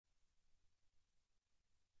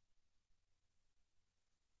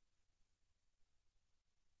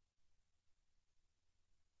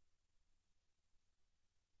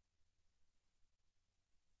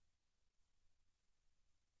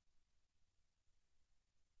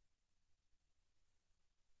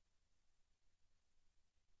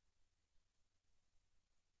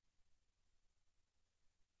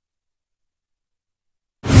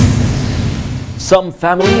Some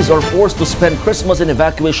families are forced to spend Christmas in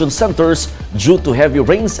evacuation centers due to heavy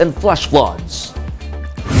rains and flash floods.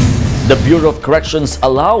 The Bureau of Corrections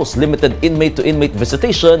allows limited inmate-to-inmate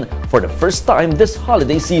visitation for the first time this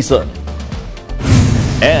holiday season.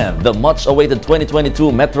 And the much-awaited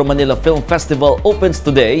 2022 Metro Manila Film Festival opens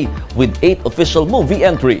today with 8 official movie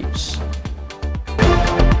entries.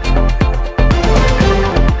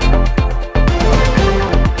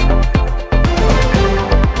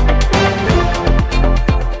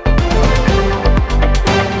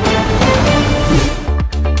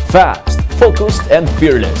 Fast, focused, and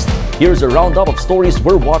fearless. Here's a roundup of stories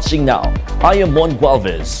we're watching now. I am Mon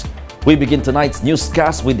Gualvez. We begin tonight's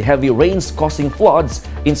newscast with heavy rains causing floods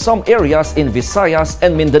in some areas in Visayas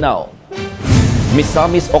and Mindanao.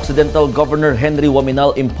 Misamis Occidental Governor Henry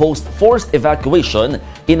Waminal imposed forced evacuation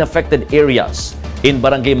in affected areas. In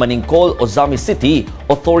Barangay Maningkol, Ozami City,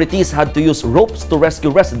 authorities had to use ropes to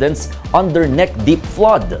rescue residents under neck-deep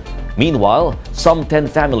flood. Meanwhile, some 10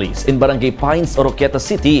 families in Barangay Pines, Oroquieta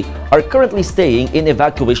City are currently staying in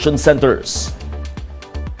evacuation centers.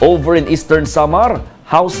 Over in Eastern Samar,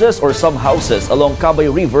 some houses along Cabay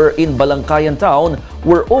River in Balangkayan Town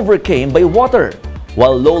were overcame by water,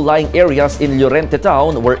 while low-lying areas in Llorente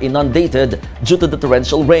Town were inundated due to the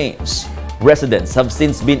torrential rains. Residents have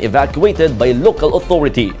since been evacuated by local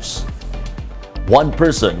authorities. One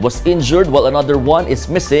person was injured while another one is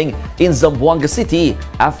missing in Zamboanga City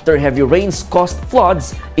after heavy rains caused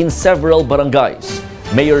floods in several barangays.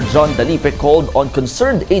 Mayor John Dalipe called on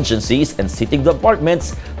concerned agencies and city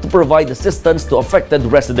departments to provide assistance to affected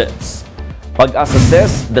residents. Pag-asa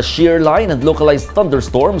says the shear line and localized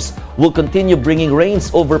thunderstorms will continue bringing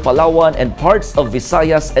rains over Palawan and parts of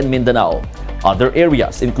Visayas and Mindanao. Other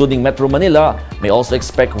areas, including Metro Manila, may also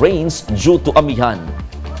expect rains due to amihan.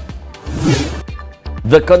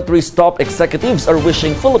 The country's top executives are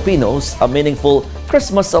wishing Filipinos a meaningful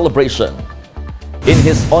Christmas celebration. In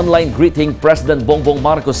his online greeting, President Bongbong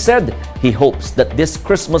Marcos said he hopes that this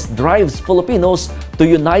Christmas drives Filipinos to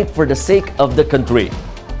unite for the sake of the country.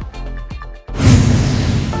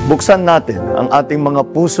 Buksan natin ang ating mga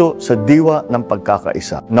puso sa diwa ng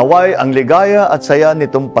pagkakaisa. Naway ang ligaya at saya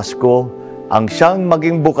nitong Pasko ang siyang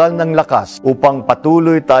maging bukal ng lakas upang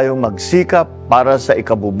patuloy tayong magsikap para sa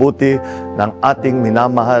ikabubuti ng ating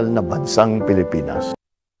minamahal na bansang Pilipinas.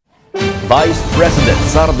 Vice President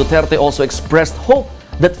Sara Duterte also expressed hope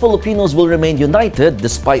that Filipinos will remain united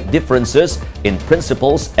despite differences in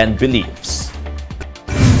principles and beliefs.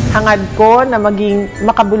 Hangad ko na maging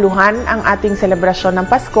makabuluhan ang ating selebrasyon ng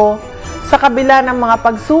Pasko sa kabila ng mga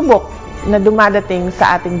pagsubok na dumadating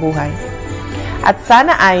sa ating buhay. At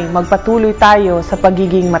sana ay magpatuloy tayo sa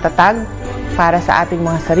pagiging matatag para sa ating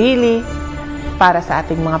mga sarili, para sa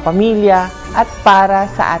ating mga pamilya, at para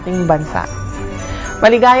sa ating bansa.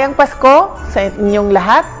 Maligayang Pasko sa inyong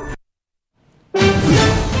lahat!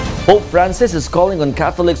 Pope Francis is calling on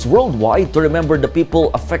Catholics worldwide to remember the people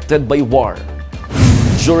affected by war.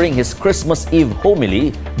 During his Christmas Eve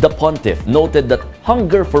homily, the pontiff noted that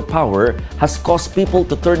hunger for power has caused people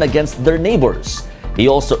to turn against their neighbors. He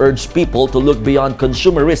also urged people to look beyond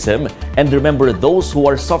consumerism and remember those who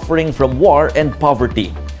are suffering from war and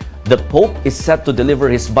poverty. The Pope is set to deliver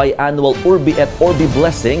his biannual Urbi et Orbi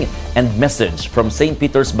blessing and message from St.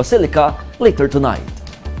 Peter's Basilica later tonight.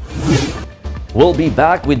 We'll be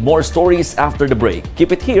back with more stories after the break.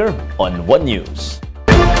 Keep it here on One News.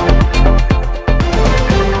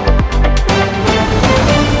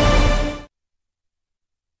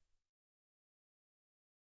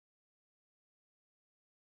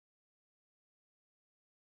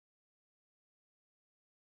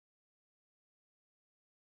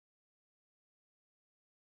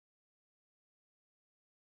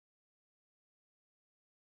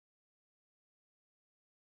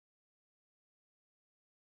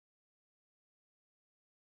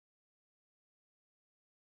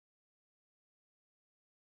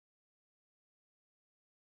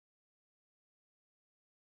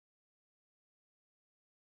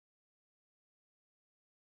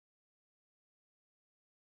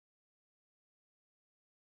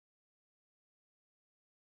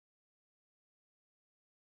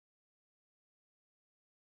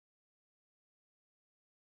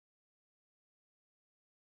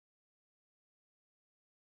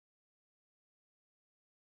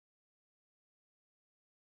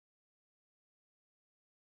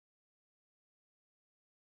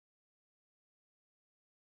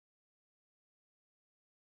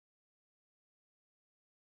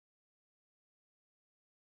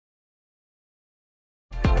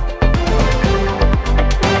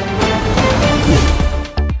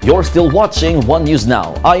 You're still watching One News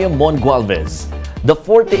Now. I am Mon Gualvez. The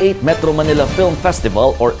 48th Metro Manila Film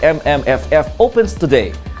Festival or MMFF opens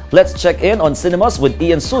today. Let's check in on cinemas with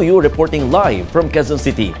Ian Suyu reporting live from Quezon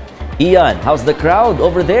City. Ian, how's the crowd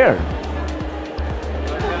over there?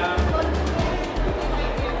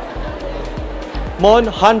 Mon,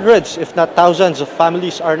 hundreds if not thousands of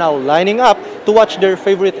families are now lining up to watch their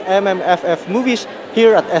favorite MMFF movies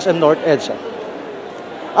here at SM North EDSA.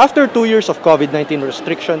 After 2 years of COVID-19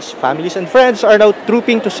 restrictions, families and friends are now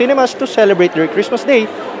trooping to cinemas to celebrate their Christmas Day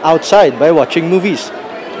outside by watching movies.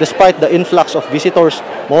 Despite the influx of visitors,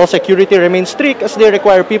 mall security remains strict as they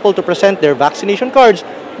require people to present their vaccination cards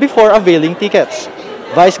before availing tickets.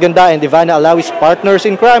 Vice Ganda and Ivana Alawi's partners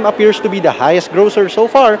in crime appears to be the highest grosser so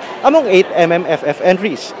far among 8 MMFF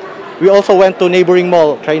entries. We also went to neighboring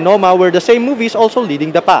mall Trinoma where the same movie is also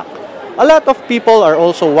leading the pack. A lot of people are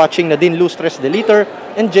also watching Nadine Lustres The Leader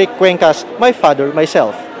and Jake Cuenca's My Father,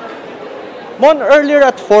 Myself. Mon, earlier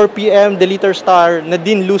at 4 p.m., The Leader star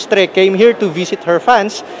Nadine Lustre came here to visit her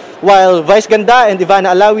fans, while Vice Ganda and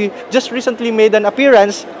Ivana Alawi just recently made an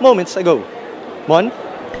appearance moments ago. Mon?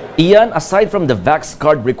 Ian, aside from the vax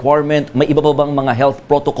card requirement, may iba pa bang mga health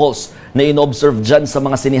protocols na inobserve dyan sa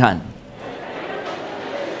mga sinihan?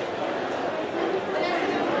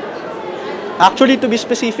 Actually, to be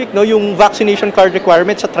specific, no, yung vaccination card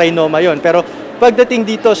requirement sa Trinoma yon. Pero pagdating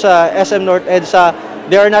dito sa SM North EDSA,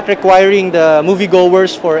 they are not requiring the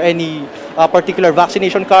moviegoers for any particular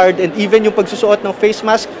vaccination card, and even yung pagsusuot ng face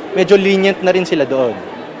mask, medyo lenient na rin sila doon.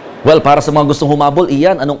 Well, para sa mga gustong humabol,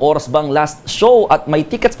 Ian, anong oras bang last show at may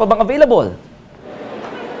tickets pa bang available?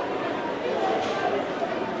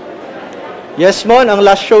 Yes, Mon, ang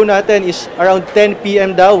last show natin is around 10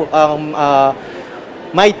 p.m. daw.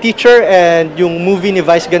 My Teacher and yung movie ni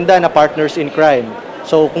Vice Ganda na Partners in Crime.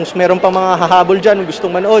 So kung meron pa mga hahabol dyan,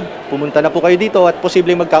 gustong manood, pumunta na po kayo dito at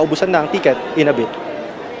posibleng magkaubusan na ang ticket in a bit.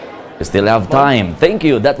 We still have time. Thank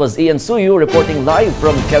you. That was Ian Suyu reporting live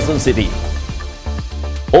from Quezon City.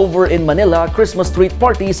 Over in Manila, Christmas street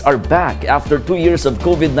parties are back after 2 years of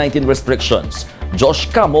COVID-19 restrictions.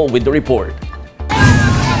 Josh Camo with the report.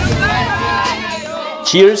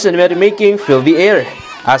 Cheers and merrymaking fill the air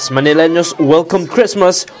as Manileños welcomed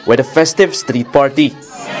Christmas with a festive street party.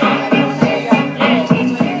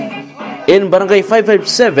 In Barangay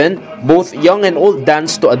 557, both young and old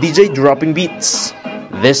danced to a DJ dropping beats.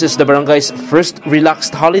 This is the barangay's first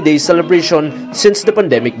relaxed holiday celebration since the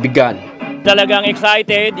pandemic began. Talagang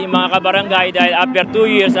excited yung mga kabarangay dahil after 2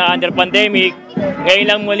 years na under pandemic, ngayon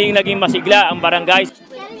lang muling naging masigla ang barangay.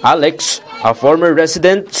 Alex, a former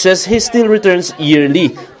resident, says he still returns yearly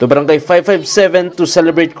to Barangay 557 to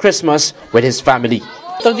celebrate Christmas with his family.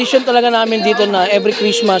 Tradition talaga namin dito na every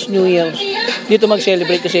Christmas, New Year, dito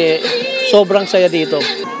mag-celebrate kasi sobrang saya dito.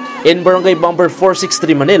 In Barangay Bomber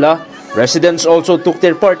 463 Manila, residents also took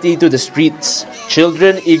their party to the streets.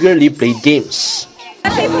 Children eagerly played games.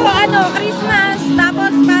 Kasi po Christmas,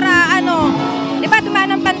 tapos para di ba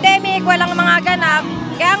dumaan ng pandemic, walang mga ganap.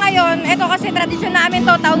 Kaya ngayon, ito kasi tradisyon namin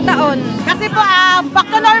to taon-taon. Kasi po, back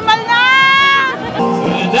to normal na!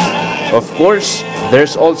 Of course,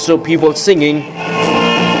 there's also people singing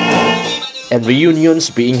and reunions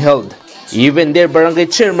being held. Even their barangay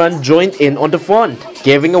chairman joined in on the fun,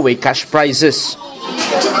 giving away cash prizes.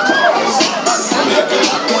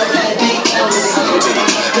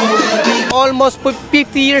 Almost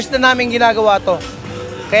 50 years na namin ginagawa to.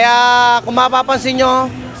 Kaya kung mapapansin nyo,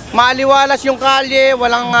 maaliwalas yung kalye,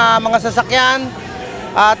 walang mga sasakyan.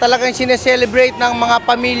 Talagang sineselebrate ng mga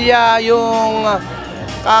pamilya yung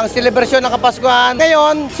ang selebrasyon ng Kapaskuhan.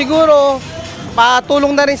 Ngayon, siguro,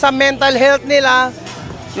 patulong na rin sa mental health nila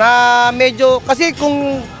na medyo, kasi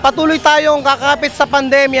kung patuloy tayong kakapit sa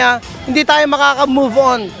pandemya, hindi tayo makaka-move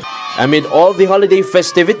on. Amid all the holiday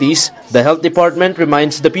festivities, the health department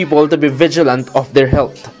reminds the people to be vigilant of their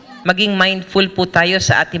health. Maging mindful po tayo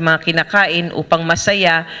sa ating mga kinakain upang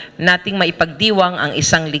masaya nating maipagdiwang ang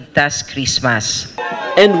isang ligtas Christmas.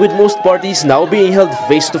 And with most parties now being held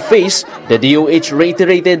face-to-face, the DOH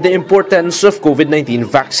reiterated the importance of COVID-19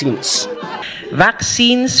 vaccines.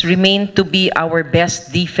 Vaccines remain to be our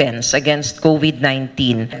best defense against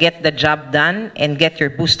COVID-19. Get the job done and get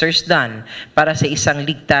your boosters done para sa isang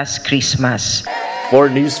ligtas Christmas. For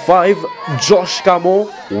News 5, Josh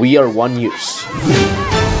Camo, We Are One News.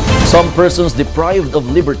 Some persons deprived of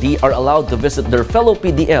liberty are allowed to visit their fellow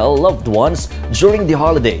PDL loved ones during the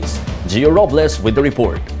holidays. Gio Robles with the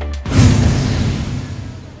report.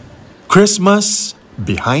 Christmas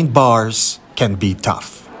behind bars can be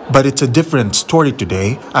tough. But it's a different story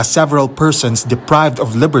today as several persons deprived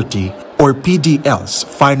of liberty or PDLs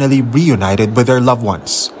finally reunited with their loved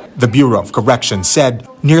ones. The Bureau of Corrections said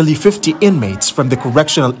nearly 50 inmates from the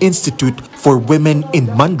Correctional Institute for Women in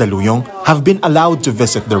Mandaluyong have been allowed to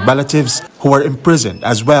visit their relatives who are imprisoned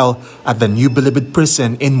as well at the New Bilibid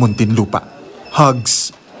prison in Muntinlupa.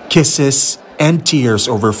 Hugs, kisses, and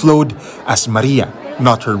tears overflowed as Maria,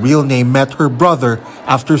 not her real name, met her brother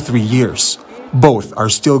after 3 years. Both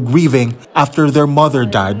are still grieving after their mother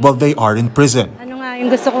died while they are in prison. Yung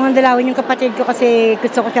gusto kong dalawin yung kapatid ko kasi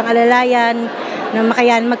gusto ko siyang alalayan na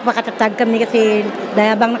makayan magpakatatag kami kasi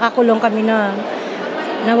habang nakakulong kami na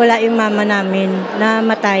nawala yung mama namin na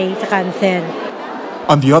matay sa cancer.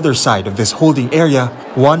 On the other side of this holding area,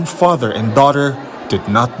 one father and daughter did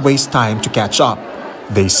not waste time to catch up.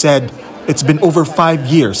 They said it's been over 5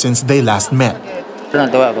 years since they last met.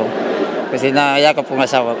 Natuwa ko kasi naayakap po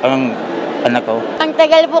ang anak ko. Ang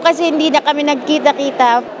tagal po kasi hindi na kami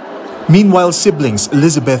nagkita-kita. Meanwhile, siblings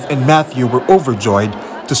Elizabeth and Matthew were overjoyed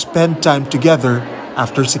to spend time together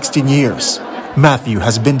after 16 years. Matthew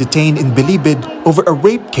has been detained in Bilibid over a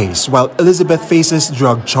rape case while Elizabeth faces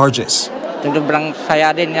drug charges. Sobrang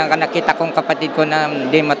saya din yung nakita kong kapatid ko na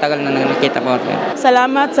hindi matagal na nakita ko.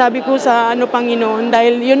 Salamat, sabi ko sa Panginoon,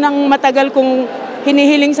 dahil yun ang matagal kong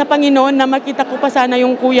hinihiling sa Panginoon na makita ko pa sana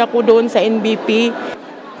yung kuya ko doon sa NBP.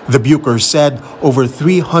 The Bucors said over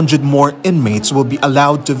 300 more inmates will be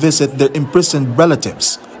allowed to visit their imprisoned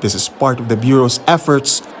relatives. This is part of the Bureau's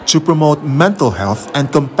efforts to promote mental health and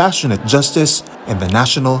compassionate justice in the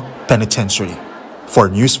National Penitentiary. For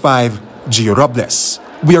News 5, Gio Robles.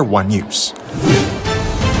 We are One News.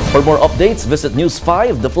 For more updates, visit News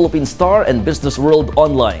 5, the Philippine Star, and Business World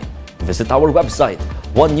online. Visit our website,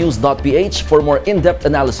 onenews.ph, for more in-depth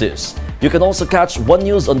analysis. You can also catch One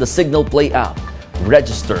News on the Signal Play app.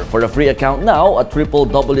 Register for a free account now at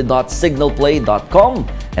www.signalplay.com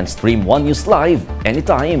and stream One News live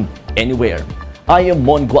anytime, anywhere. I am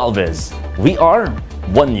Mon Gualvez. We are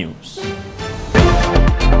One News.